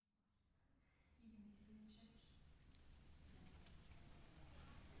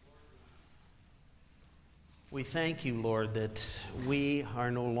We thank you, Lord, that we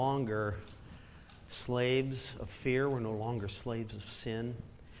are no longer slaves of fear. We're no longer slaves of sin.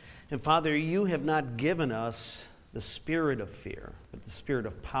 And Father, you have not given us the spirit of fear, but the spirit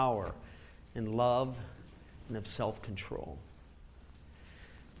of power and love and of self-control.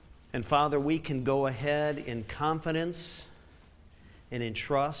 And Father, we can go ahead in confidence and in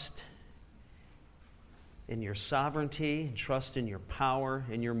trust in your sovereignty, trust in your power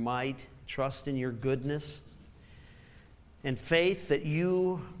and your might, trust in your goodness, and faith that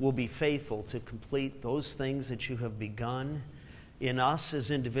you will be faithful to complete those things that you have begun in us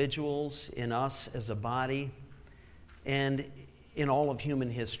as individuals, in us as a body, and in all of human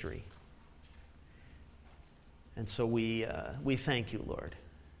history. And so we thank you, Lord.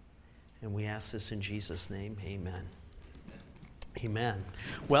 And we ask this in Jesus' name. Amen. Amen.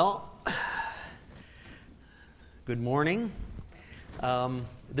 Well, good morning.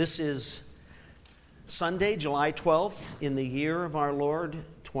 This is Sunday, July 12th, in the year of our Lord,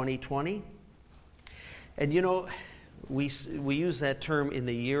 2020. And you know, we use that term, in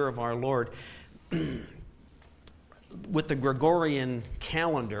the year of our Lord. With the Gregorian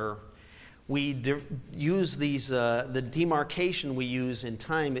calendar, we use these, the demarcation we use in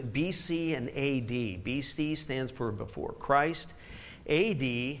time, BC and AD. BC stands for before Christ.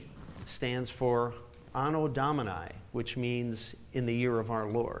 AD stands for Anno Domini, which means in the year of our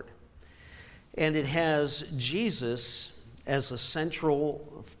Lord. And it has Jesus as a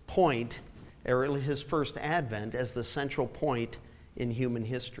central point, or his first advent as the central point in human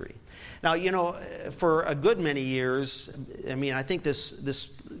history. Now, you know, for a good many years, I mean, I think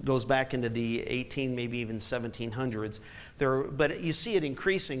this goes back into the 18, maybe even 1700s. But you see it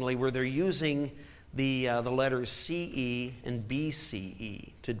increasingly where they're using the letters CE and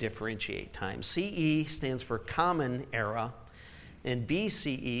BCE to differentiate time. CE stands for Common Era, and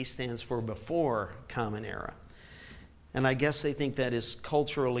BCE stands for Before Common Era. And I guess they think that is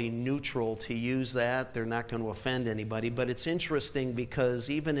culturally neutral to use that. They're not going to offend anybody. But it's interesting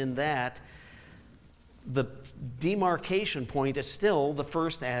because even in that, the demarcation point is still the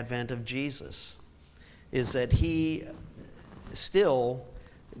first advent of Jesus, is that he still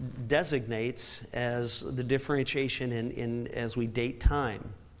designates as the differentiation in as we date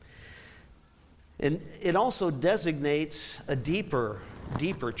time. And it also designates a deeper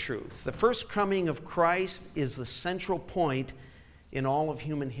truth. The first coming of Christ is the central point in all of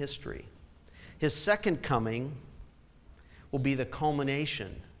human history. His second coming will be the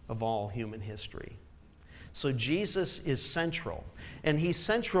culmination of all human history. So Jesus is central, and he's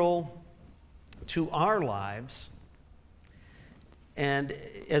central to our lives and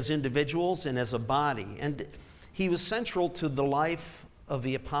as individuals and as a body. And he was central to the life of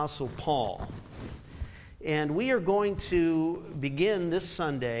the Apostle Paul. And we are going to begin this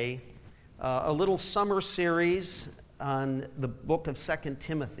Sunday a little summer series on the book of 2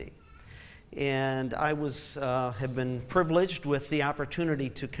 Timothy. And I have been privileged with the opportunity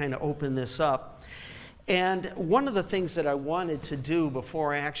to kind of open this up. And one of the things that I wanted to do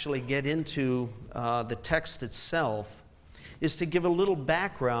before I actually get into the text itself is to give a little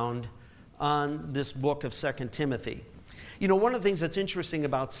background on this book of 2 Timothy. You know, one of the things that's interesting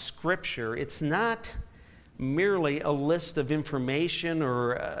about Scripture, it's not merely a list of information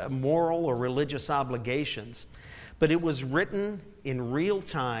or moral or religious obligations, but it was written in real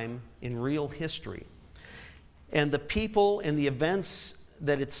time, in real history. And the people and the events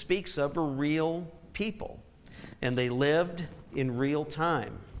that it speaks of are real people, and they lived in real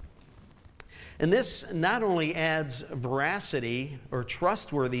time. And this not only adds veracity or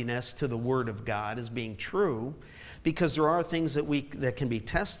trustworthiness to the Word of God as being true, because there are things that can be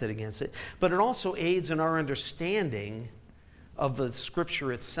tested against it, but it also aids in our understanding of the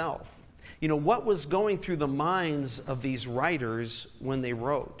Scripture itself. You know, what was going through the minds of these writers when they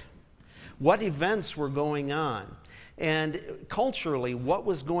wrote? What events were going on? And culturally, what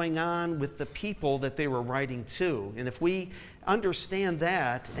was going on with the people that they were writing to? And if we understand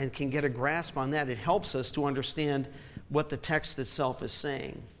that and can get a grasp on that, it helps us to understand what the text itself is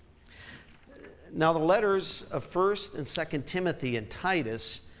saying. Now, the letters of 1st and 2nd Timothy and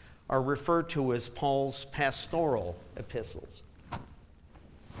Titus are referred to as Paul's pastoral epistles.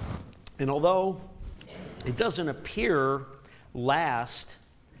 And although it doesn't appear last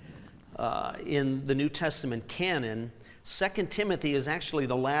in the New Testament canon, 2 Timothy is actually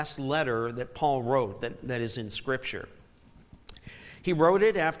the last letter that Paul wrote that is in Scripture. He wrote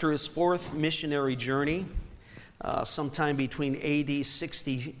it after his 4th missionary journey, sometime between AD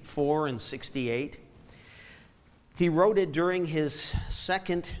 64 and 68. He wrote it during his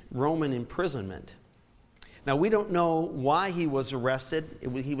 2nd Roman imprisonment. Now, we don't know why he was arrested.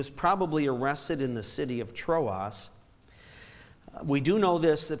 He was probably arrested in the city of Troas. We do know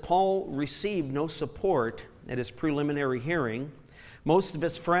this, that Paul received no support at his preliminary hearing. Most of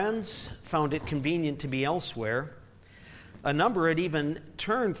his friends found it convenient to be elsewhere. A number had even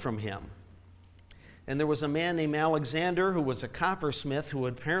turned from him. And there was a man named Alexander who was a coppersmith who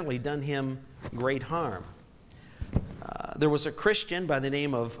had apparently done him great harm. There was a Christian by the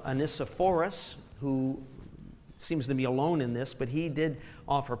name of Onesiphorus who seems to be alone in this, but he did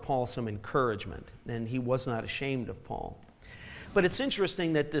offer Paul some encouragement, and he was not ashamed of Paul. But it's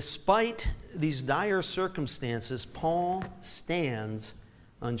interesting that despite these dire circumstances, Paul stands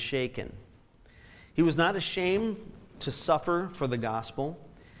unshaken. He was not ashamed to suffer for the gospel,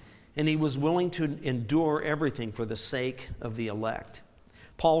 and he was willing to endure everything for the sake of the elect.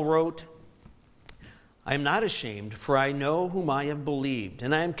 Paul wrote, "I am not ashamed, for I know whom I have believed,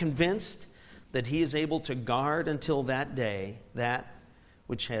 and I am convinced that he is able to guard until that day that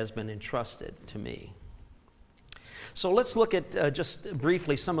which has been entrusted to me." So let's look at just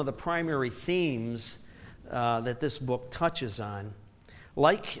briefly some of the primary themes that this book touches on.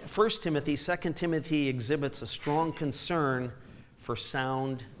 Like 1 Timothy, 2 Timothy exhibits a strong concern for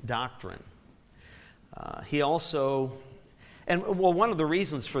sound doctrine. He also, one of the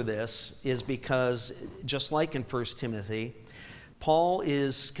reasons for this is because, just like in 1 Timothy, Paul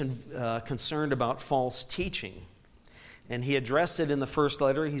is concerned about false teaching. And he addressed it in the first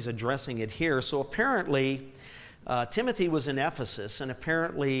letter. He's addressing it here. So apparently, Timothy was in Ephesus, and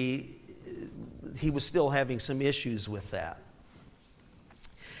apparently he was still having some issues with that.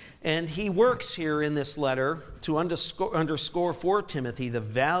 And he works here in this letter to underscore for Timothy the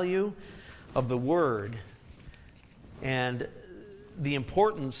value of the Word and the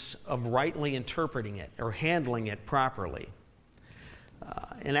importance of rightly interpreting it or handling it properly.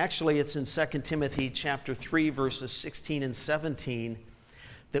 And actually, it's in 2 Timothy chapter 3, verses 16 and 17,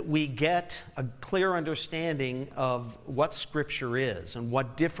 that we get a clear understanding of what Scripture is and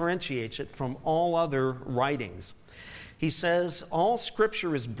what differentiates it from all other writings. He says, "All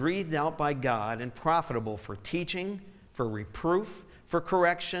Scripture is breathed out by God and profitable for teaching, for reproof, for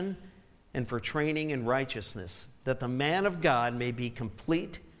correction, and for training in righteousness, that the man of God may be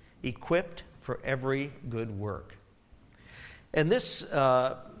complete, equipped for every good work." And this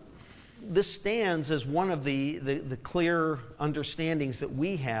stands as one of the clear understandings that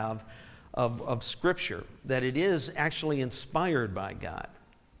we have of Scripture, that it is actually inspired by God.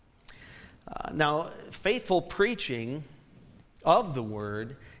 Now, faithful preaching of the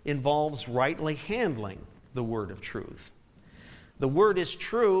Word involves rightly handling the Word of truth. The Word is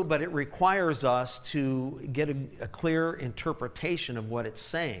true, but it requires us to get a clear interpretation of what it's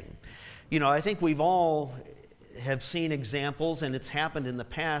saying. You know, I think we've all have seen examples, and it's happened in the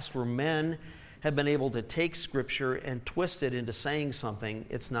past, where men have been able to take Scripture and twist it into saying something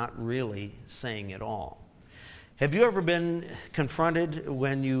it's not really saying at all. Have you ever been confronted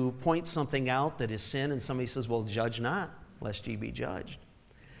when you point something out that is sin and somebody says, "Well, judge not, lest ye be judged"?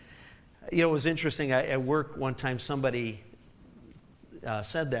 You know, it was interesting. At work one time somebody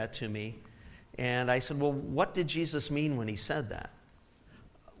said that to me, and I said, "Well, what did Jesus mean when he said that?"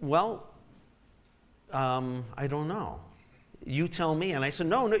 "Well, I don't know. You tell me." And I said,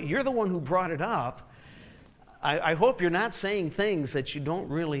 no, you're the one who brought it up. I hope you're not saying things that you don't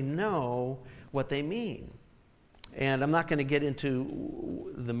really know what they mean. And I'm not going to get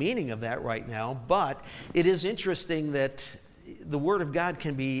into the meaning of that right now, but it is interesting that the Word of God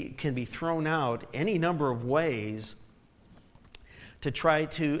can be thrown out any number of ways to try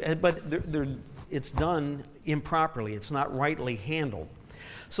to, but it's done improperly. It's not rightly handled.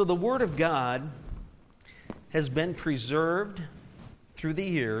 So the Word of God has been preserved through the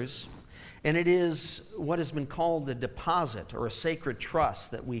years, and it is what has been called a deposit or a sacred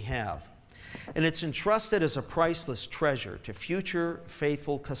trust that we have. And it's entrusted as a priceless treasure to future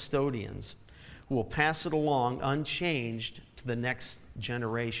faithful custodians who will pass it along unchanged to the next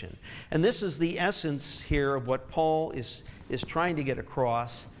generation. And this is the essence here of what Paul is trying to get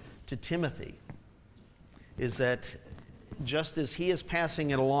across to Timothy, is that just as he is passing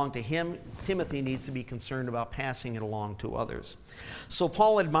it along to him, Timothy needs to be concerned about passing it along to others. So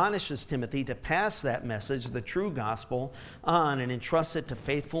Paul admonishes Timothy to pass that message, the true gospel, on and entrust it to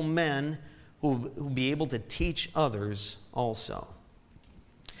faithful men who will be able to teach others also.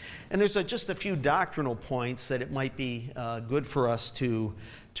 And there's just a few doctrinal points that it might be good for us to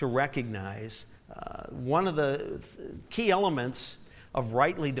recognize. One of the key elements of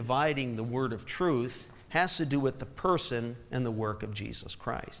rightly dividing the word of truth has to do with the person and the work of Jesus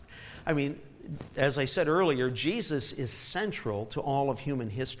Christ. I mean, as I said earlier, Jesus is central to all of human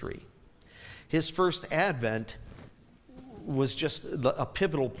history. His first advent was just a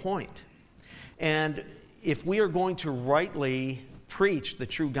pivotal point. And if we are going to rightly preach the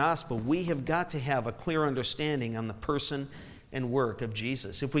true gospel, we have got to have a clear understanding on the person and work of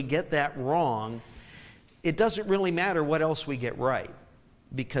Jesus. If we get that wrong, it doesn't really matter what else we get right,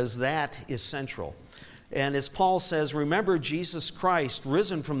 because that is central. And as Paul says, remember Jesus Christ,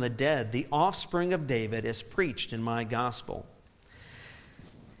 risen from the dead, the offspring of David, as preached in my gospel.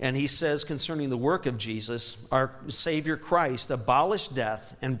 And he says concerning the work of Jesus, our Savior Christ abolished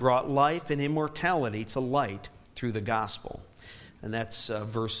death and brought life and immortality to light through the gospel. And that's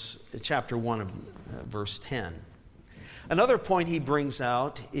chapter 1 of verse 10. Another point he brings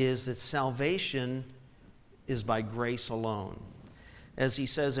out is that salvation is by grace alone. As he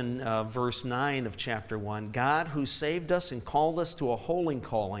says in verse 9 of chapter 1, God who saved us and called us to a holy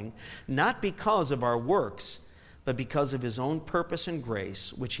calling, not because of our works, but because of his own purpose and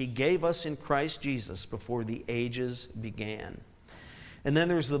grace, which he gave us in Christ Jesus before the ages began. And then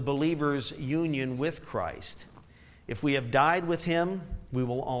there's the believer's union with Christ. If we have died with him, we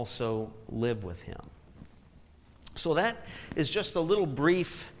will also live with him. So that is just a little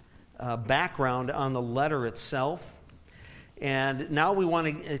brief background on the letter itself. And now we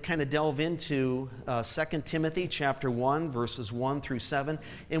want to kind of delve into 2 Timothy chapter 1, verses 1 through 7.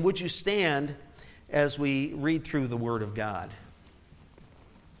 And would you stand as we read through the Word of God?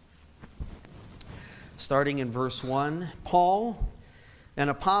 Starting in verse 1, Paul, an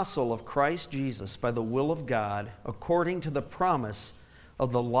apostle of Christ Jesus by the will of God, according to the promise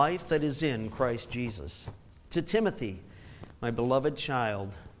of the life that is in Christ Jesus. To Timothy, my beloved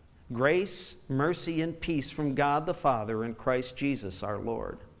child, grace, mercy, and peace from God the Father and Christ Jesus our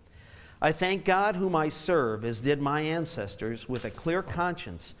Lord. I thank God whom I serve, as did my ancestors, with a clear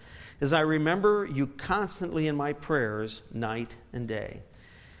conscience, as I remember you constantly in my prayers, night and day.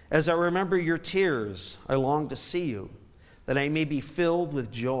 As I remember your tears, I long to see you, that I may be filled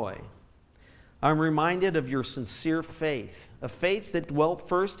with joy. I'm reminded of your sincere faith, a faith that dwelt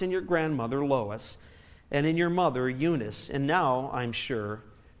first in your grandmother Lois and in your mother Eunice, and now, I'm sure,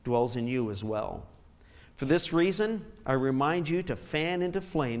 dwells in you as well. For this reason, I remind you to fan into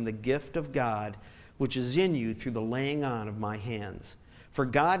flame the gift of God which is in you through the laying on of my hands. For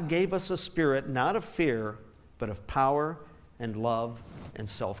God gave us a spirit not of fear, but of power and love and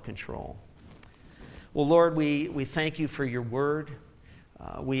self-control. Well, Lord, we thank you for your word.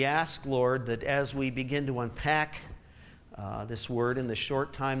 We ask, Lord, that as we begin to unpack this word in the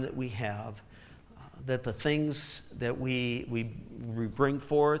short time that we have, that the things that we bring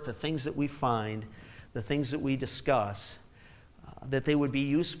forth, the things that we find, the things that we discuss, that they would be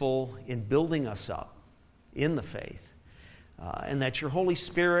useful in building us up in the faith. And that your Holy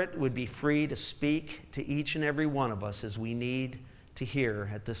Spirit would be free to speak to each and every one of us as we need to hear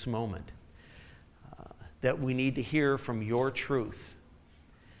at this moment. That we need to hear from your truth.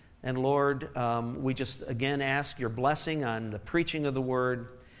 And Lord, we just again ask your blessing on the preaching of the word.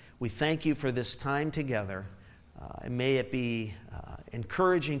 We thank you for this time together. And may it be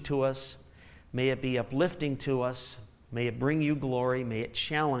encouraging to us. May it be uplifting to us. May it bring you glory. May it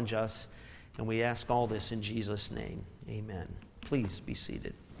challenge us. And we ask all this in Jesus' name. Amen. Please be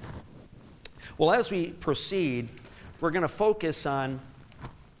seated. Well, as we proceed, we're going to focus on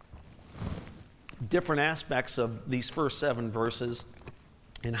different aspects of these first 7 verses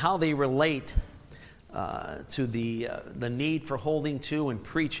and how they relate to the need for holding to and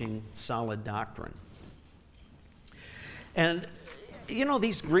preaching solid doctrine. And you know,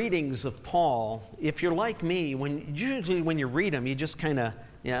 these greetings of Paul, if you're like me, usually when you read them, you just kind of,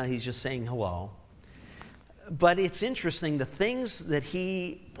 he's just saying hello. But it's interesting, the things that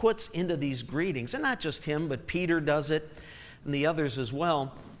he puts into these greetings, and not just him, but Peter does it, and the others as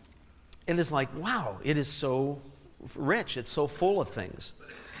well. It is like, wow, it is so rich. It's so full of things.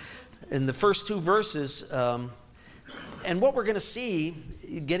 In the first 2 verses, and what we're going to see,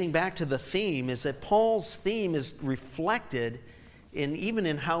 getting back to the theme, is that Paul's theme is reflected even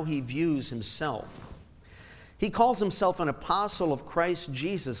in how he views himself. He calls himself an apostle of Christ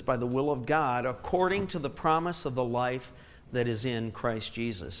Jesus by the will of God, according to the promise of the life that is in Christ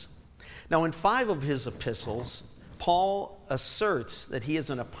Jesus. Now, in 5 of his epistles, Paul asserts that he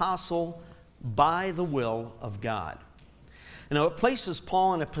is an apostle by the will of God. Now, it places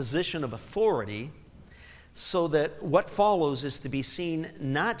Paul in a position of authority so that what follows is to be seen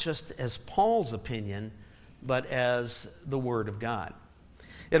not just as Paul's opinion, but as the Word of God.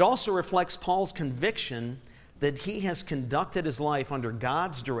 It also reflects Paul's conviction that he has conducted his life under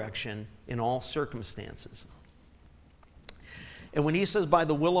God's direction in all circumstances. And when he says by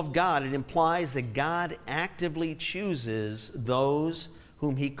the will of God, it implies that God actively chooses those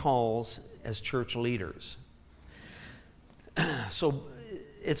whom he calls as church leaders. So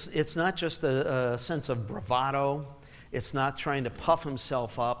it's not just a sense of bravado. It's not trying to puff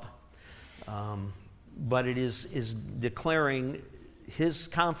himself up, but it is declaring his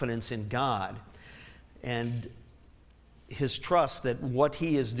confidence in God and his trust that what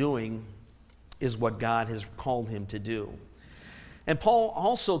he is doing is what God has called him to do. And Paul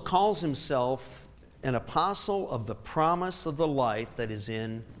also calls himself an apostle of the promise of the life that is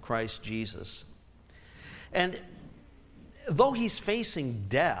in Christ Jesus. And though he's facing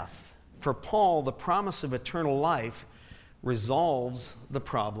death, for Paul, the promise of eternal life resolves the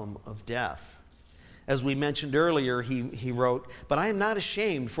problem of death. As we mentioned earlier, he wrote, "But I am not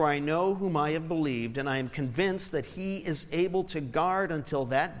ashamed, for I know whom I have believed, and I am convinced that he is able to guard until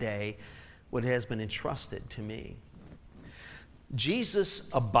that day what has been entrusted to me." Jesus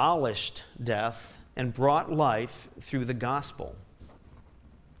abolished death and brought life through the gospel.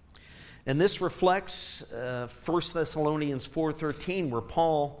 And this reflects 1 Thessalonians 4:13, where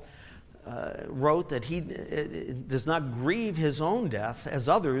Paul wrote that he does not grieve his own death as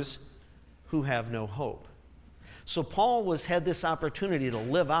others who have no hope. So Paul had this opportunity to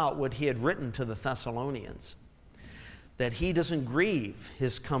live out what he had written to the Thessalonians, that he doesn't grieve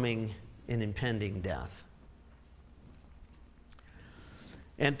his coming and impending death.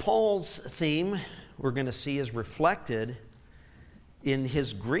 And Paul's theme, we're going to see, is reflected in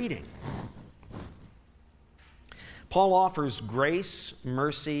his greeting. Paul offers grace,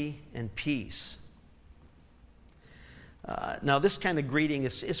 mercy, and peace. Now, this kind of greeting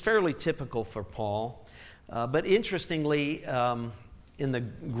is fairly typical for Paul, but interestingly, in the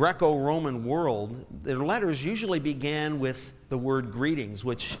Greco-Roman world, their letters usually began with the word greetings,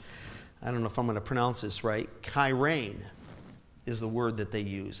 which, I don't know if I'm going to pronounce this right, chairein is the word that they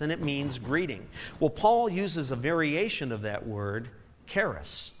use, and it means greeting. Well, Paul uses a variation of that word,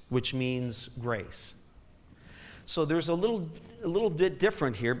 charis, which means grace. So there's a little bit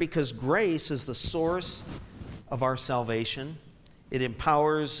different here, because grace is the source of our salvation. It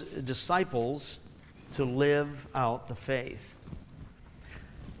empowers disciples to live out the faith.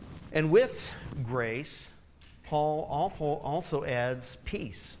 And with grace, Paul also adds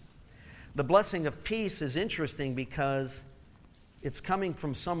peace. The blessing of peace is interesting because it's coming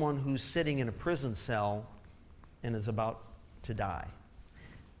from someone who's sitting in a prison cell and is about to die.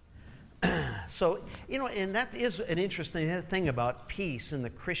 So, and that is an interesting thing about peace in the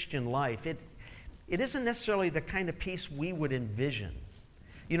Christian life. It isn't necessarily the kind of peace we would envision.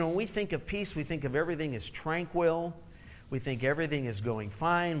 When we think of peace, we think of everything as tranquil. We think everything is going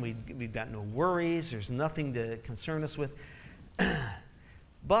fine. We've got no worries. There's nothing to concern us with.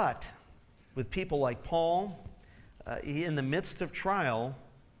 But with people like Paul, in the midst of trial,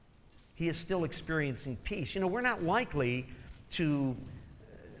 he is still experiencing peace. We're not likely to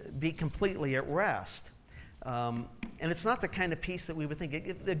be completely at rest. And it's not the kind of peace that we would think.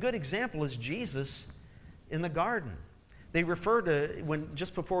 A good example is Jesus in the garden. They refer to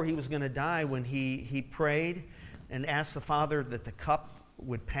just before he was going to die, when he prayed and asked the Father that the cup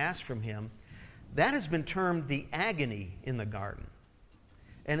would pass from him. That has been termed the agony in the garden.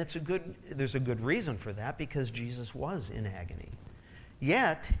 And there's a good reason for that, because Jesus was in agony.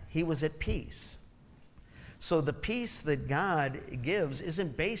 Yet, he was at peace. So the peace that God gives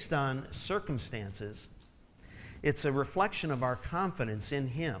isn't based on circumstances. It's a reflection of our confidence in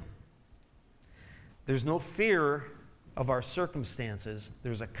him. There's no fear of our circumstances.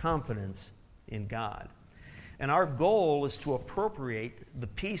 There's a confidence in God. And our goal is to appropriate the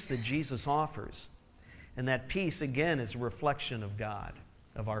peace that Jesus offers. And that peace, again, is a reflection of God,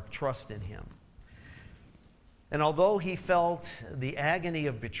 of our trust in him. And although he felt the agony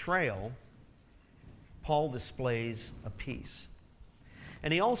of betrayal, Paul displays a peace.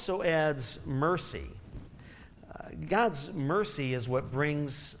 And he also adds mercy. God's mercy is what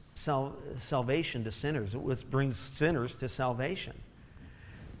brings salvation to sinners. It what brings sinners to salvation.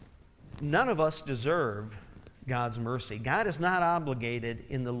 None of us deserve God's mercy. God is not obligated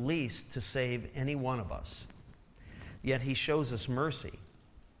in the least to save any one of us. Yet he shows us mercy.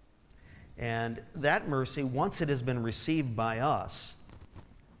 And that mercy, once it has been received by us,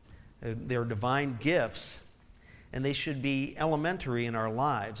 they're divine gifts, and they should be elementary in our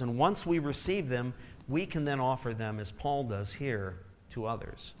lives. And once we receive them, we can then offer them, as Paul does here, to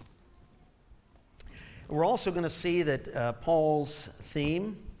others. We're also going to see that Paul's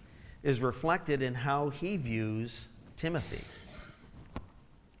theme is reflected in how he views Timothy.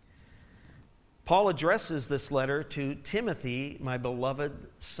 Paul addresses this letter to Timothy, my beloved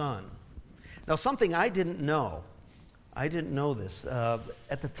son. Now, something I didn't know this.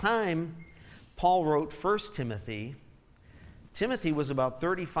 At the time Paul wrote 1 Timothy, Timothy was about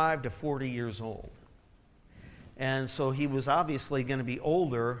 35 to 40 years old. And so he was obviously going to be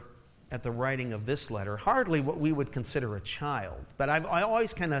older at the writing of this letter, hardly what we would consider a child. But I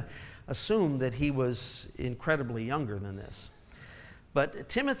always kind of assumed that he was incredibly younger than this. But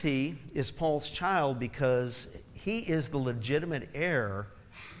Timothy is Paul's child because he is the legitimate heir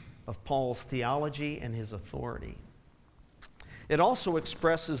of Paul's theology and his authority. It also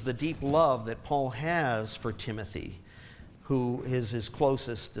expresses the deep love that Paul has for Timothy, who is his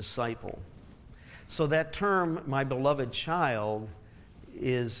closest disciple. So that term, my beloved child,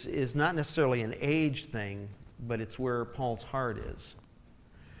 is not necessarily an age thing, but it's where Paul's heart is.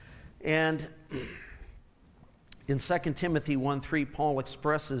 And in 2 Timothy 1:3, Paul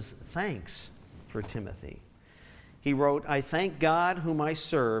expresses thanks for Timothy. He wrote, "I thank God whom I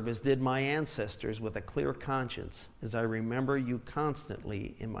serve, as did my ancestors, with a clear conscience, as I remember you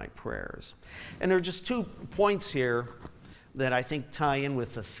constantly in my prayers." And there are just 2 points here that I think tie in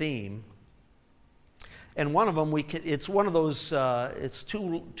with the theme. And one of them, it's one of those, it's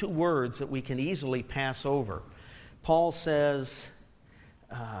two words that we can easily pass over. Paul says,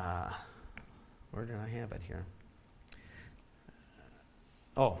 where did I have it here?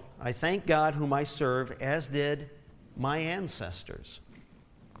 Oh, I thank God whom I serve, as did my ancestors.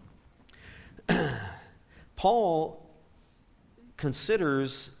 Paul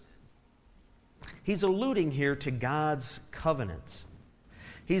considers, he's alluding here to God's covenants.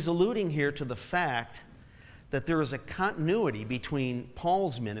 He's alluding here to the fact that there is a continuity between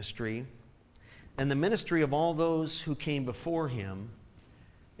Paul's ministry and the ministry of all those who came before him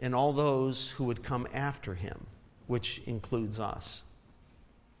and all those who would come after him, which includes us.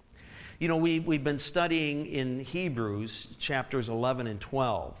 You know, we've been studying in Hebrews chapters 11 and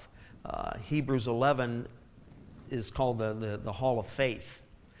 12. Hebrews 11 is called the Hall of Faith.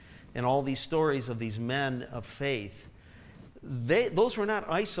 And all these stories of these men of faith, those were not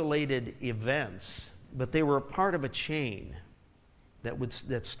isolated events, but they were a part of a chain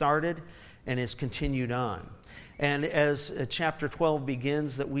that started and has continued on. And as chapter 12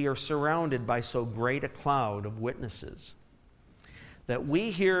 begins, that we are surrounded by so great a cloud of witnesses, that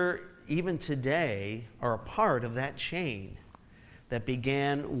we here, even today, are a part of that chain that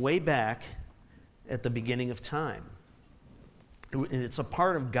began way back at the beginning of time. And it's a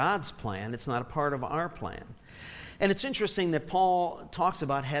part of God's plan. It's not a part of our plan. And it's interesting that Paul talks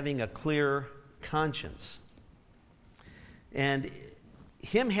about having a clear conscience. And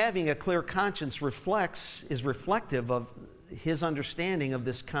him having a clear conscience is reflective of his understanding of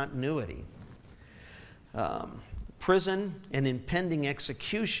this continuity. Prison and impending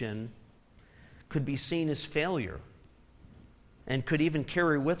execution could be seen as failure and could even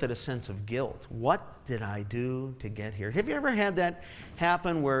carry with it a sense of guilt. What did I do to get here? Have you ever had that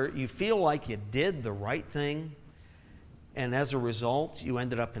happen where you feel like you did the right thing and as a result you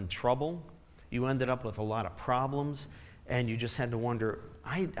ended up in trouble? You ended up with a lot of problems and you just had to wonder,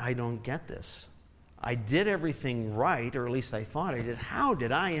 I don't get this. I did everything right, or at least I thought I did. How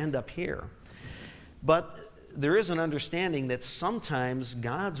did I end up here? But there is an understanding that sometimes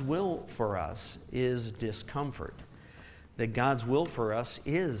God's will for us is discomfort, that God's will for us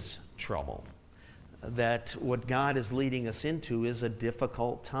is trouble, that what God is leading us into is a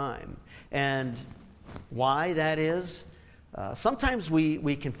difficult time. And why that is, sometimes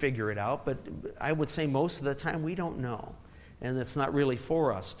we can figure it out, but I would say most of the time we don't know, and it's not really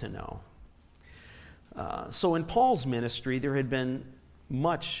for us to know. So in Paul's ministry, there had been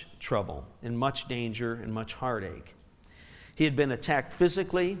much trouble and much danger and much heartache. He had been attacked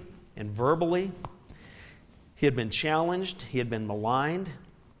physically and verbally. He had been challenged. He had been maligned.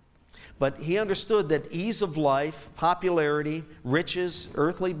 But he understood that ease of life, popularity, riches,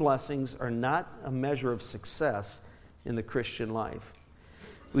 earthly blessings are not a measure of success in the Christian life.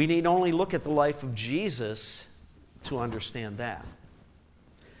 We need only look at the life of Jesus to understand that.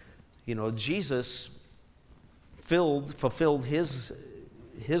 You know, Jesus fulfilled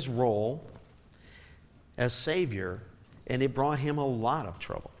his role as Savior, and it brought him a lot of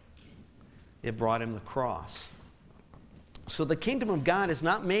trouble. It brought him the cross. So the kingdom of God is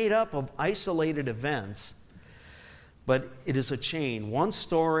not made up of isolated events, but it is a chain. One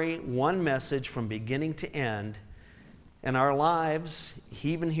story, one message from beginning to end, and our lives,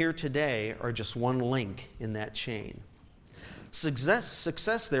 even here today, are just one link in that chain.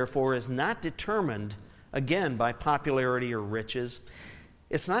 Success, therefore, is not determined, again, by popularity or riches.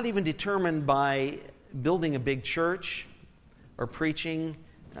 It's not even determined by building a big church or preaching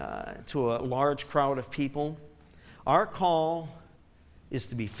to a large crowd of people. Our call is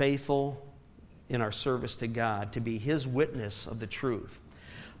to be faithful in our service to God, to be His witness of the truth.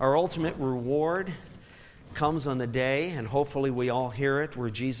 Our ultimate reward comes on the day, and hopefully we all hear it, where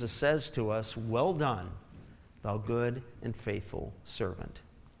Jesus says to us, "Well done, thou good and faithful servant."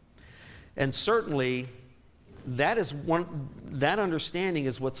 And certainly, that understanding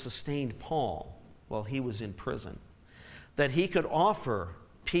is what sustained Paul while he was in prison. That he could offer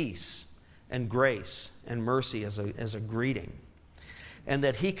peace and grace and mercy as a greeting. And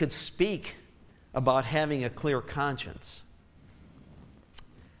that he could speak about having a clear conscience.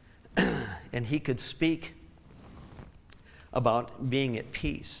 And he could speak about being at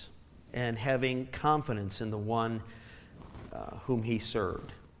peace and having confidence in the one whom he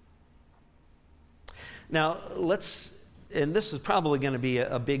served. Now, and this is probably going to be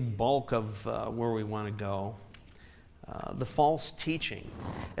a big bulk of where we want to go, the false teaching.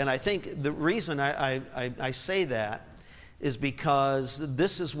 And I think the reason I say that is because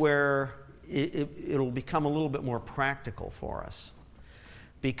this is where it'll become a little bit more practical for us.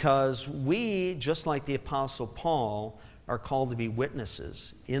 Because we, just like the Apostle Paul, are called to be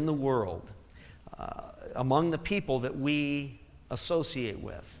witnesses in the world, among the people that we associate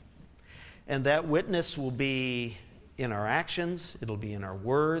with. And that witness will be in our actions, it'll be in our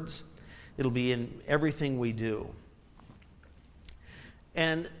words, it'll be in everything we do.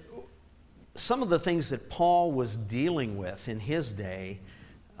 And some of the things that Paul was dealing with in his day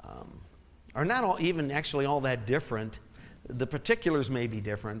are not even actually all that different. The particulars may be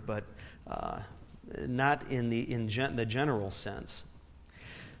different, but not in the general sense.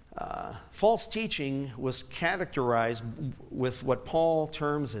 False teaching was characterized with what Paul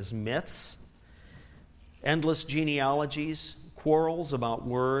terms as myths, endless genealogies, quarrels about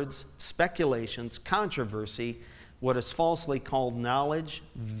words, speculations, controversy, what is falsely called knowledge,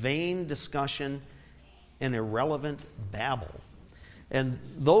 vain discussion, and irrelevant babble. And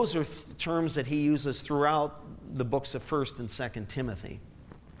those are terms that he uses throughout the books of 1st and 2nd Timothy.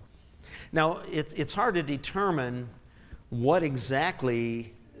 Now, it's hard to determine what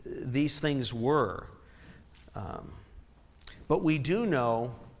exactly these things were. But we do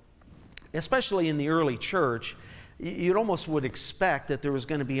know, especially in the early church, you'd almost would expect that there was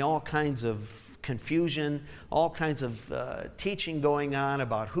going to be all kinds of confusion, all kinds of teaching going on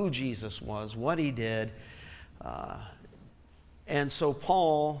about who Jesus was, what he did. And so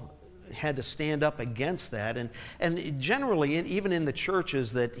Paul had to stand up against that. And generally, even in the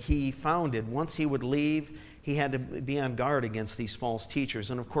churches that he founded, once he would leave, he had to be on guard against these false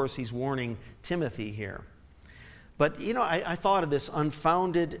teachers. And of course, he's warning Timothy here. But, I thought of this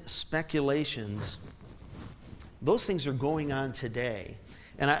unfounded speculations. Those things are going on today.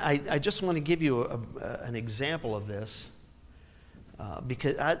 And I just want to give you an example of this.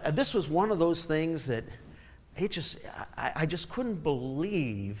 Because this was one of those things that I just couldn't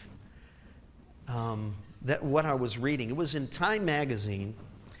believe that what I was reading. It was in Time magazine,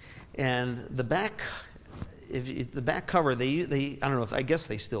 and the back cover, they I don't know if I guess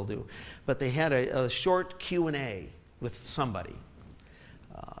they still do, but they had a short Q&A with somebody.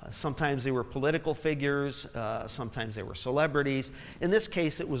 Sometimes they were political figures, sometimes they were celebrities. In this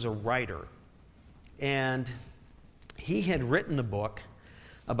case, it was a writer, and he had written a book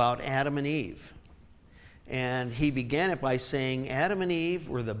about Adam and Eve. And he began it by saying Adam and Eve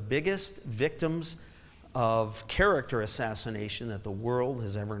were the biggest victims of character assassination that the world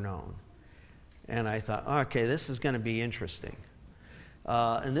has ever known. And I thought, okay, this is going to be interesting.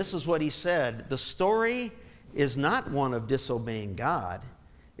 And this is what he said. The story is not one of disobeying God.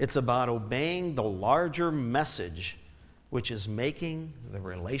 It's about obeying the larger message, which is making the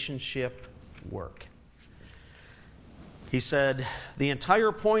relationship work. He said, the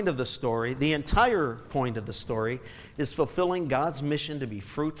entire point of the story is fulfilling God's mission to be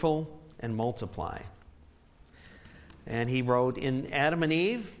fruitful and multiply. And he wrote, in Adam and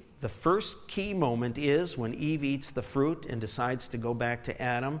Eve, the first key moment is when Eve eats the fruit and decides to go back to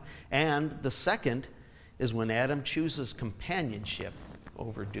Adam. And the second is when Adam chooses companionship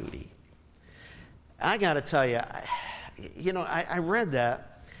over duty. I got to tell you, I read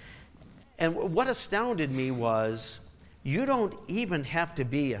that, and what astounded me was, you don't even have to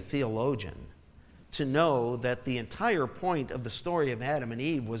be a theologian to know that the entire point of the story of Adam and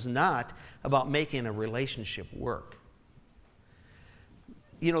Eve was not about making a relationship work.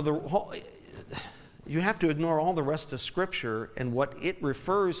 You have to ignore all the rest of Scripture and what it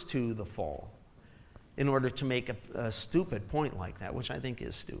refers to the fall in order to make a stupid point like that, which I think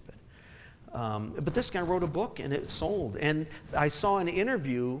is stupid. But this guy wrote a book, and it sold. And I saw an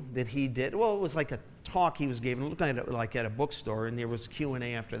interview that he did. Well, it was like a talk he was giving. It looked like at a bookstore, and there was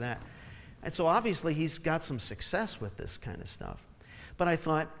Q&A after that. And so obviously he's got some success with this kind of stuff. But I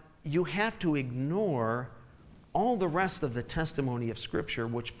thought, you have to ignore all the rest of the testimony of Scripture,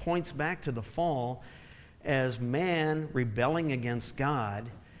 which points back to the fall, as man rebelling against God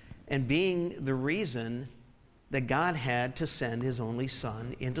and being the reason that God had to send his only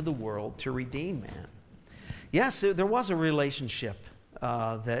Son into the world to redeem man. Yes, there was a relationship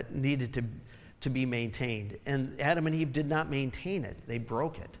that needed to be maintained, and Adam and Eve did not maintain it. They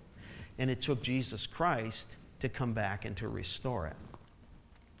broke it, and it took Jesus Christ to come back and to restore it.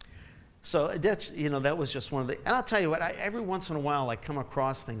 So that's, that was just one of the, and I'll tell you what, every once in a while I come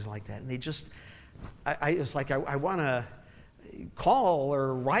across things like that, and they just, it's like I want to call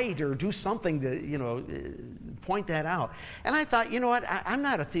or write or do something to, point that out. And I thought, I'm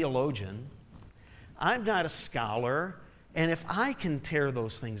not a theologian. I'm not a scholar. And if I can tear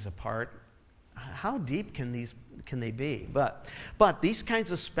those things apart, how deep can they be? But these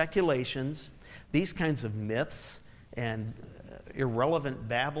kinds of speculations, these kinds of myths and irrelevant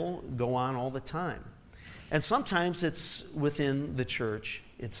babble go on all the time. And sometimes it's within the church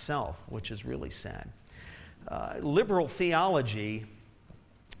itself, which is really sad. Liberal theology,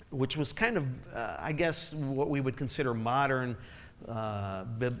 which was kind of, I guess, what we would consider modern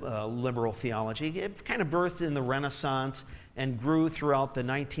liberal theology, it kind of birthed in the Renaissance and grew throughout the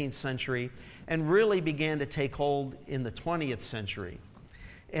 19th century and really began to take hold in the 20th century.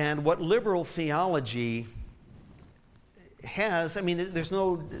 And what liberal theology has, there's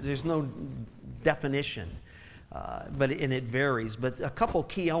no definition, and it varies. But a couple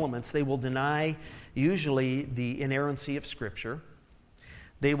key elements: they will deny usually the inerrancy of Scripture,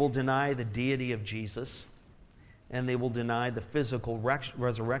 they will deny the deity of Jesus, and they will deny the physical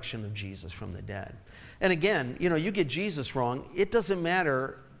resurrection of Jesus from the dead. And again, you get Jesus wrong, it doesn't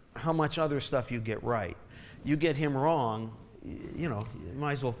matter how much other stuff you get right. You get him wrong, you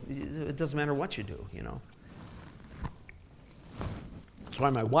might as well. It doesn't matter what you do. That's why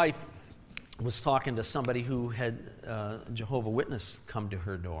my wife was talking to somebody who had Jehovah's Witness come to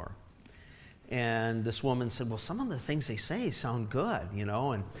her door. And this woman said, well, some of the things they say sound good,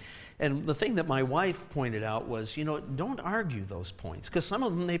 And the thing that my wife pointed out was, don't argue those points, because some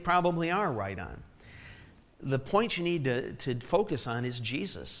of them they probably are right on. The point you need to focus on is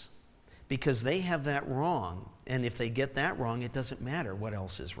Jesus, because they have that wrong. And if they get that wrong, it doesn't matter what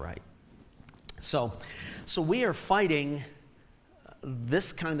else is right. So we are fighting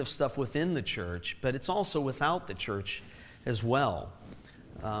this kind of stuff within the church, but it's also without the church as well.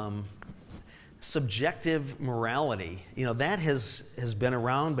 Subjective morality, that has been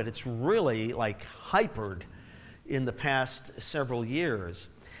around, but it's really like hypered in the past several years.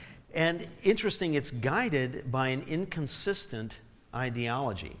 And interesting, it's guided by an inconsistent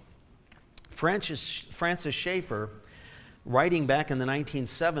ideology. Francis Schaeffer, writing back in the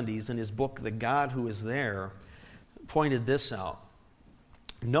 1970s in his book, The God Who Is There, pointed this out.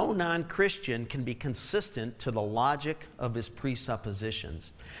 No non-Christian can be consistent to the logic of his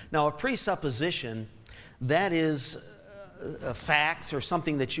presuppositions. Now, a presupposition, that is a fact or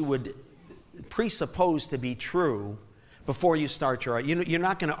something that you would presuppose to be true before you start your argument. You're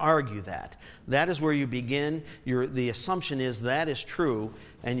not going to argue that. That is where you begin. The assumption is that is true,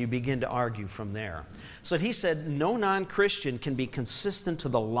 and you begin to argue from there. So he said, no non-Christian can be consistent to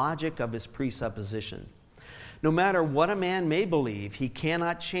the logic of his presupposition. No matter what a man may believe, he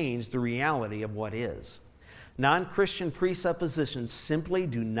cannot change the reality of what is. Non-Christian presuppositions simply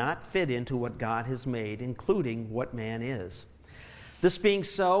do not fit into what God has made, including what man is. This being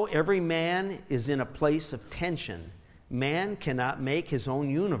so, every man is in a place of tension. Man cannot make his own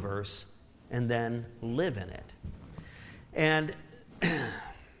universe and then live in it. And,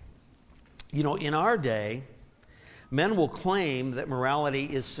 in our day, men will claim that morality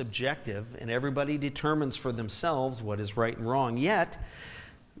is subjective and everybody determines for themselves what is right and wrong, yet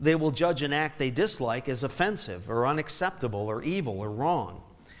they will judge an act they dislike as offensive or unacceptable or evil or wrong.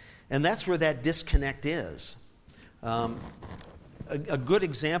 And that's where that disconnect is. A good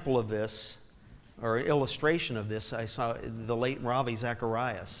example of this, or illustration of this, I saw the late Ravi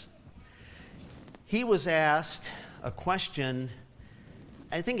Zacharias. He was asked a question.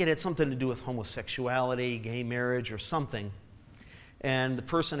 I think it had something to do with homosexuality, gay marriage, or something. And the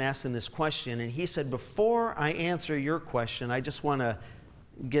person asked him this question, and he said, before I answer your question, I just want to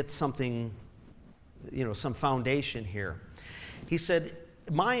get something, some foundation here. He said,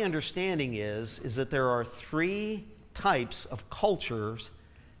 my understanding is that there are three types of cultures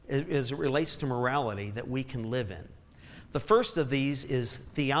as it relates to morality that we can live in. The first of these is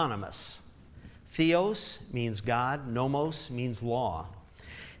theonomous. Theos means God, nomos means law.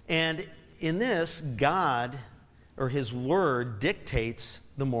 And in this, God, or His Word, dictates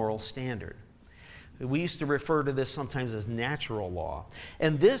the moral standard. We used to refer to this sometimes as natural law.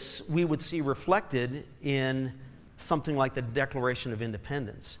 And this we would see reflected in something like the Declaration of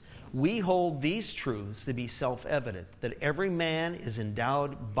Independence, We hold these truths to be self-evident, that every man is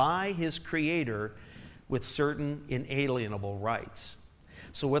endowed by his Creator with certain inalienable rights.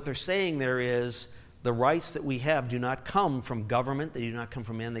 So what they're saying there is the rights that we have do not come from government, they do not come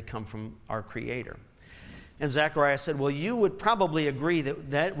from man, they come from our Creator. And Zechariah said, well, you would probably agree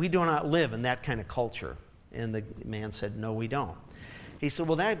that we do not live in that kind of culture. And the man said, no, we don't. He said,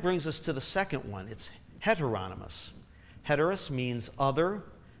 well, that brings us to the second one. It's heteronymous. Heteros means other.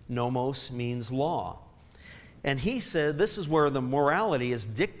 Nomos means law. And he said this is where the morality is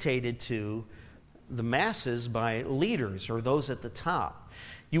dictated to the masses by leaders or those at the top.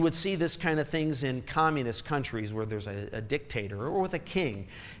 You would see this kind of things in communist countries where there's a dictator or with a king.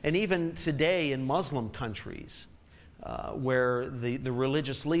 And even today in Muslim countries where the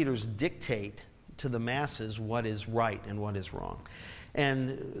religious leaders dictate to the masses what is right and what is wrong.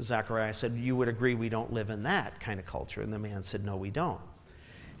 And Zechariah said, you would agree we don't live in that kind of culture. And the man said, no, we don't.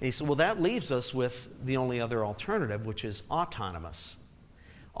 And he said, well, that leaves us with the only other alternative, which is autonomous.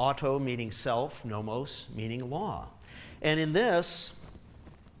 Auto meaning self, nomos meaning law. And in this,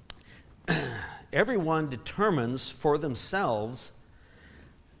 everyone determines for themselves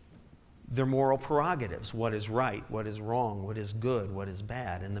their moral prerogatives, what is right, what is wrong, what is good, what is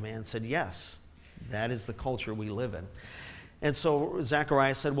bad. And the man said, yes, that is the culture we live in. And so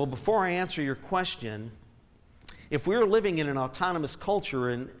Zechariah said, well, before I answer your question, if we're living in an autonomous culture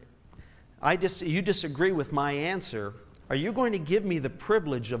and you disagree with my answer, are you going to give me the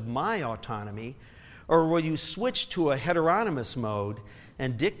privilege of my autonomy, or will you switch to a heteronymous mode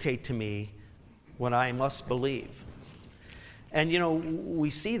and dictate to me what I must believe? And, we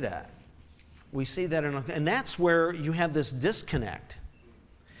see that. We see that, and that's where you have this disconnect.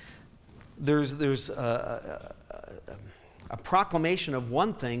 There's a proclamation of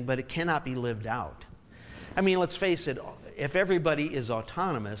one thing, but it cannot be lived out. I mean, let's face it, if everybody is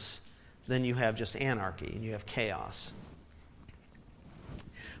autonomous, then you have just anarchy and you have chaos.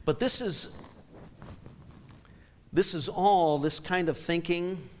 But this is all, this kind of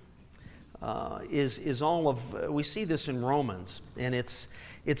thinking is all of, we see this in Romans, and it's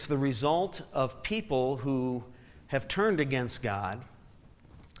the result of people who have turned against God.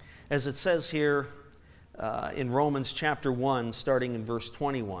 As it says here in Romans chapter 1, starting in verse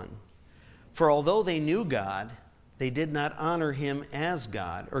 21, for although they knew God, they did not honor him as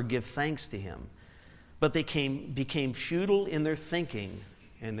God or give thanks to him, but they became futile in their thinking,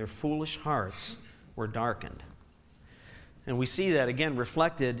 and their foolish hearts were darkened. And we see that again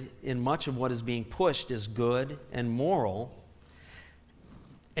reflected in much of what is being pushed as good and moral.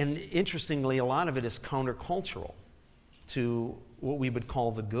 And interestingly, a lot of it is countercultural to what we would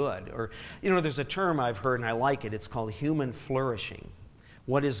call the good. Or, there's a term I've heard and I like it. It's called human flourishing.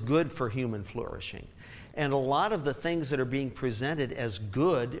 What is good for human flourishing? And a lot of the things that are being presented as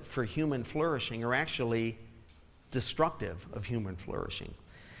good for human flourishing are actually destructive of human flourishing.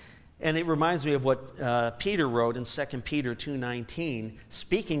 And it reminds me of what Peter wrote in 2 Peter 2:19,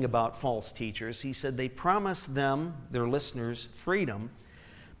 speaking about false teachers. He said, they promise them, their listeners, freedom,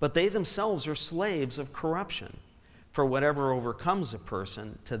 but they themselves are slaves of corruption. For whatever overcomes a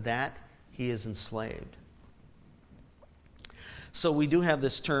person, to that he is enslaved. So we do have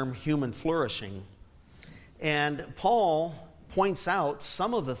this term, human flourishing. And Paul points out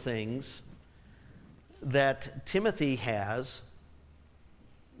some of the things that Timothy has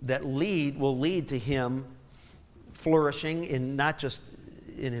that will lead to him flourishing in not just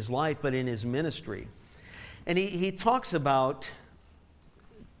in his life, but in his ministry. And he talks about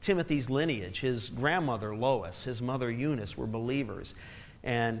Timothy's lineage. His grandmother, Lois, his mother, Eunice, were believers.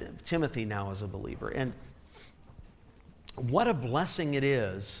 And Timothy now is a believer. And what a blessing it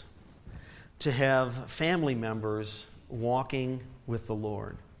is to have family members walking with the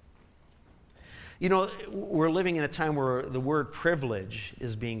Lord. We're living in a time where the word privilege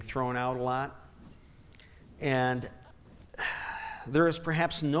is being thrown out a lot. And there is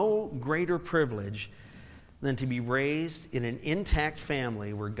perhaps no greater privilege than to be raised in an intact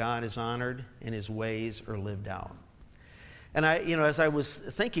family where God is honored and his ways are lived out. And as I was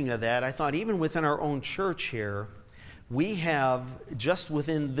thinking of that, I thought even within our own church here, we have, just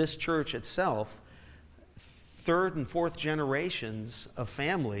within this church itself, third and fourth generations of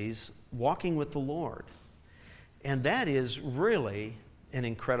families walking with the Lord. And that is really an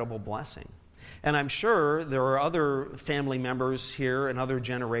incredible blessing. And I'm sure there are other family members here and other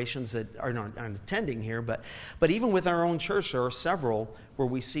generations that aren't attending here, but even with our own church, there are several where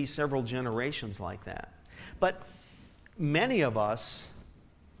we see several generations like that. But many of us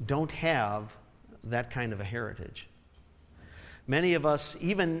don't have that kind of a heritage. Many of us,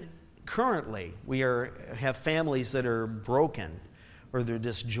 even currently, have families that are broken, or they're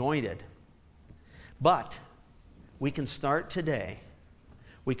disjointed. But we can start today.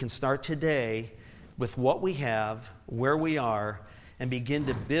 We can start today with what we have, where we are, and begin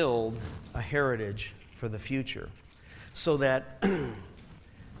to build a heritage for the future. So that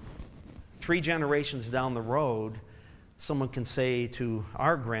 3 generations down the road, someone can say to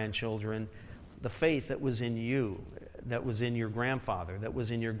our grandchildren, the faith that was in you, that was in your grandfather, that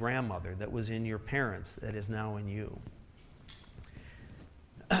was in your grandmother, that was in your parents, that is now in you.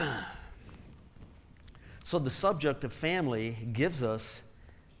 So the subject of family gives us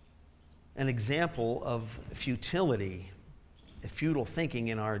an example of futility, futile thinking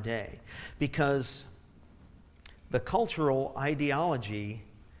in our day. Because the cultural ideology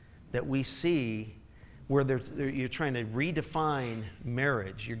that we see where you're trying to redefine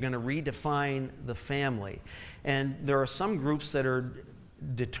marriage, you're going to redefine the family. And there are some groups that are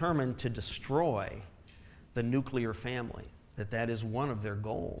determined to destroy the nuclear family, that is one of their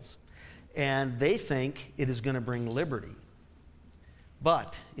goals. And they think it is going to bring liberty.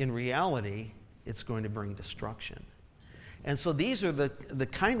 But in reality, it's going to bring destruction. And so these are the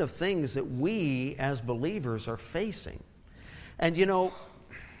kind of things that we as believers are facing. And you know,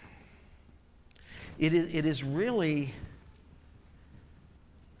 it is really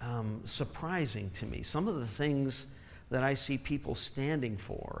surprising to me. Some of the things that I see people standing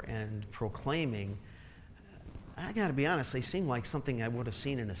for and proclaiming, I got to be honest, they seem like something I would have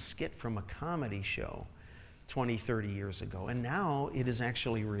seen in a skit from a comedy show 20, 30 years ago. And now it is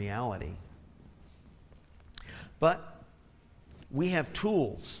actually reality. But we have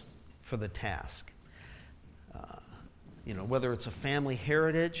tools for the task. Whether it's a family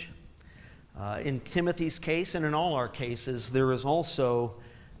heritage, in Timothy's case and in all our cases, there is also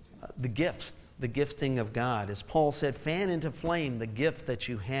the gifting of God. As Paul said, fan into flame the gift that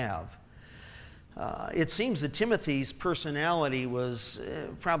you have. It seems that Timothy's personality was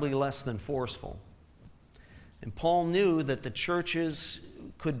probably less than forceful. And Paul knew that the churches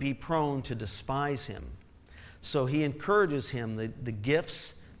could be prone to despise him. So he encourages him, the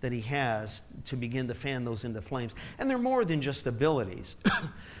gifts that he has, to begin to fan those into flames. And they're more than just abilities.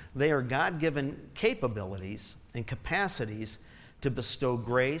 They are God-given capabilities and capacities to bestow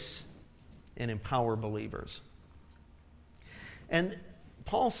grace and empower believers. And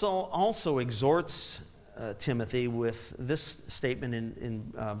Paul also exhorts Timothy with this statement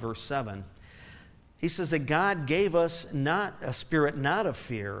in verse 7. He says that God gave us not a spirit not of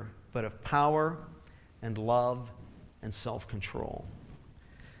fear, but of power and love and self-control.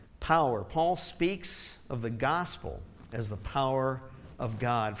 Power. Paul speaks of the gospel as the power of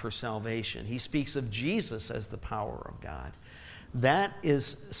God for salvation. He speaks of Jesus as the power of God. That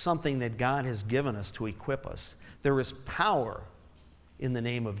is something that God has given us to equip us. There is power in the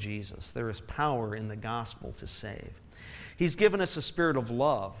name of Jesus. There is power in the gospel to save. He's given us a spirit of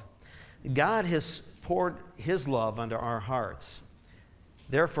love. God has poured His love into our hearts.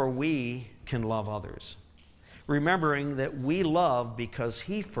 Therefore, we can love others, remembering that we love because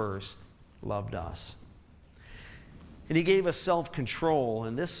He first loved us. And He gave us self-control,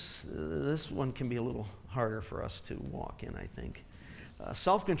 and this one can be a little harder for us to walk in, I think.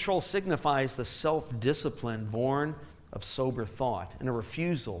 Self-control signifies the self-discipline born of sober thought and a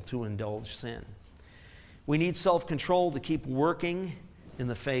refusal to indulge sin. We need self-control to keep working in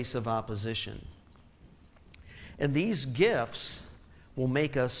the face of opposition. And these gifts will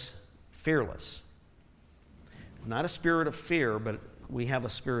make us fearless. Not a spirit of fear, but we have a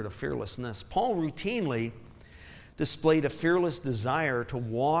spirit of fearlessness. Paul routinely displayed a fearless desire to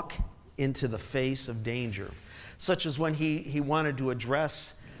walk into the face of danger, such as when he wanted to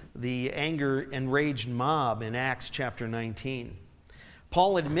address the anger enraged mob in Acts chapter 19.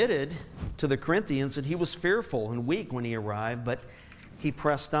 Paul admitted to the Corinthians that he was fearful and weak when he arrived, but he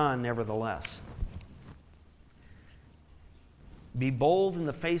pressed on nevertheless. Be bold in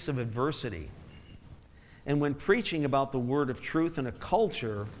the face of adversity. And when preaching about the word of truth in a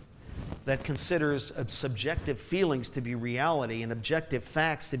culture that considers subjective feelings to be reality and objective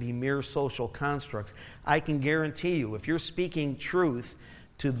facts to be mere social constructs, I can guarantee you, if you're speaking truth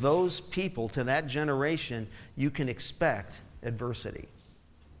to those people, to that generation, you can expect adversity.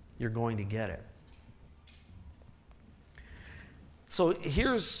 You're going to get it. So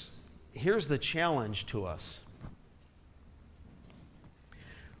here's the challenge to us.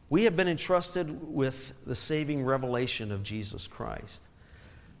 We have been entrusted with the saving revelation of Jesus Christ.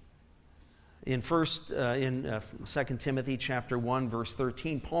 In 2 Timothy chapter 1, verse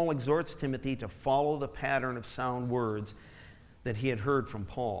 13, Paul exhorts Timothy to follow the pattern of sound words that he had heard from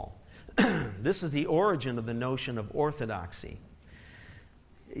Paul. This is the origin of the notion of orthodoxy.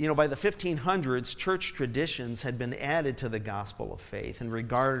 By the 1500s, church traditions had been added to the gospel of faith and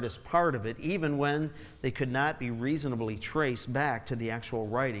regarded as part of it, even when they could not be reasonably traced back to the actual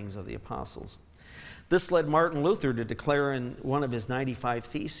writings of the apostles. This led Martin Luther to declare in one of his 95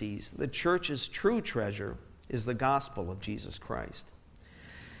 Theses, the church's true treasure is the gospel of Jesus Christ.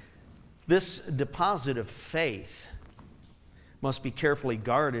 This deposit of faith must be carefully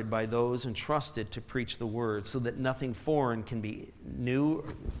guarded by those entrusted to preach the word so that nothing foreign can be new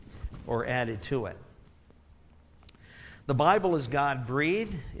or added to it. The Bible is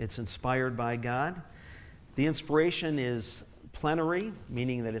God-breathed. It's inspired by God. The inspiration is plenary,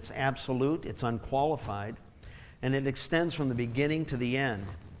 meaning that it's absolute, it's unqualified, and it extends from the beginning to the end.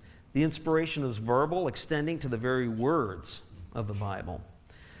 The inspiration is verbal, extending to the very words of the Bible.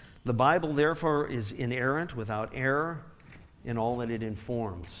 The Bible, therefore, is inerrant, without error, in all that it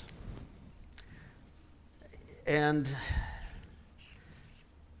informs. And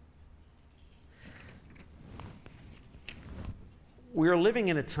we are living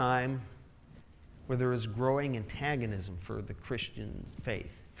in a time where there is growing antagonism for the Christian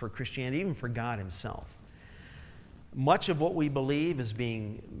faith, for Christianity, even for God himself. Much of what we believe is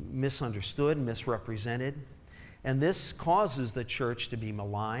being misunderstood, misrepresented, and this causes the church to be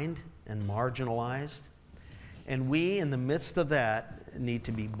maligned and marginalized. And we, in the midst of that, need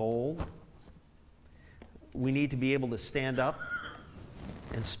to be bold. We need to be able to stand up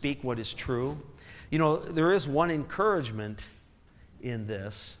and speak what is true. There is one encouragement in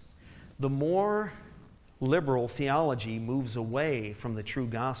this. The more liberal theology moves away from the true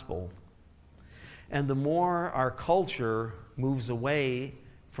gospel, and the more our culture moves away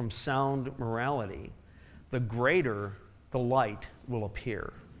from sound morality, the greater the light will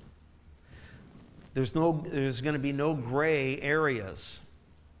appear. There's going to be no gray areas.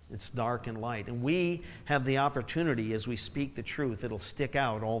 It's dark and light. And we have the opportunity, as we speak the truth, it'll stick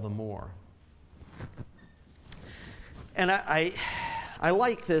out all the more. And I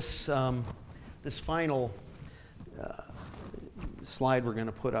like this final slide we're going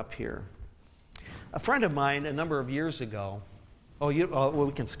to put up here. A friend of mine, a number of years ago,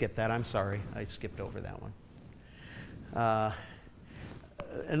 we can skip that. I'm sorry. I skipped over that one.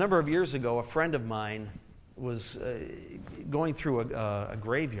 A number of years ago, a friend of mine was going through a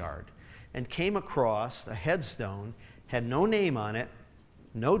graveyard and came across a headstone, had no name on it,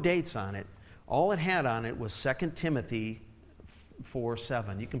 no dates on it. All it had on it was 2 Timothy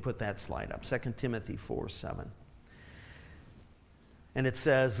 4:7. You can put that slide up, 2 Timothy 4:7. And it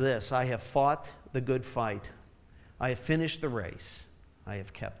says this, I have fought the good fight. I have finished the race. I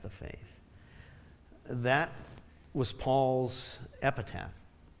have kept the faith. That was Paul's epitaph.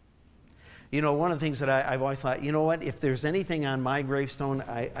 One of the things that I've always thought, if there's anything on my gravestone,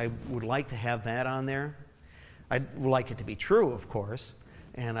 I would like to have that on there. I'd like it to be true, of course,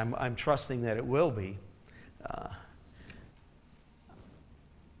 and I'm trusting that it will be.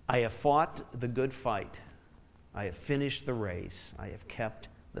 I have fought the good fight. I have finished the race. I have kept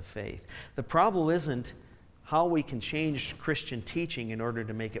the faith. The problem isn't how we can change Christian teaching in order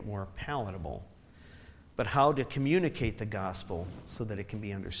to make it more palatable, but how to communicate the gospel so that it can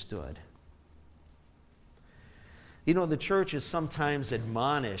be understood. The church is sometimes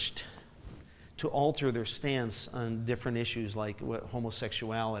admonished to alter their stance on different issues like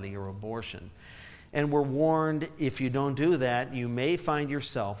homosexuality or abortion. And we're warned, if you don't do that, you may find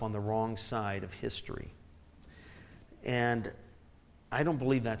yourself on the wrong side of history. And I don't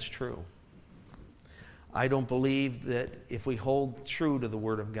believe that's true. I don't believe that if we hold true to the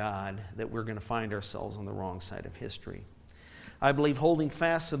Word of God, that we're going to find ourselves on the wrong side of history. I believe holding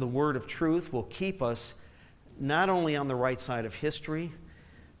fast to the Word of truth will keep us not only on the right side of history,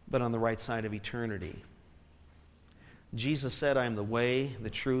 but on the right side of eternity. Jesus said, I am the way, the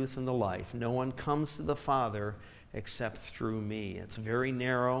truth, and the life. No one comes to the Father except through me. It's a very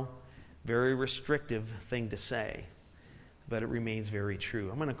narrow, very restrictive thing to say, but it remains very true.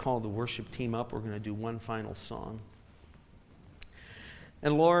 I'm going to call the worship team up. We're going to do one final song.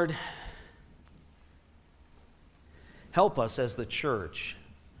 And Lord, help us as the church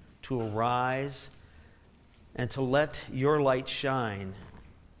to arise and to let your light shine,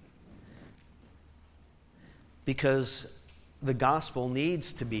 because the gospel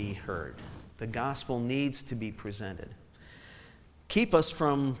needs to be heard. The gospel needs to be presented. Keep us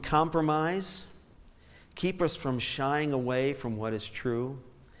from compromise. Keep us from shying away from what is true.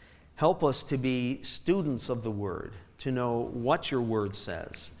 Help us to be students of the Word, to know what your Word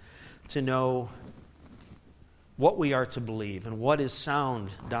says, to know what we are to believe and what is sound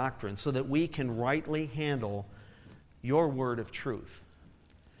doctrine, so that we can rightly handle your word of truth.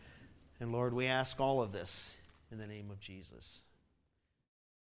 And Lord, we ask all of this in the name of Jesus.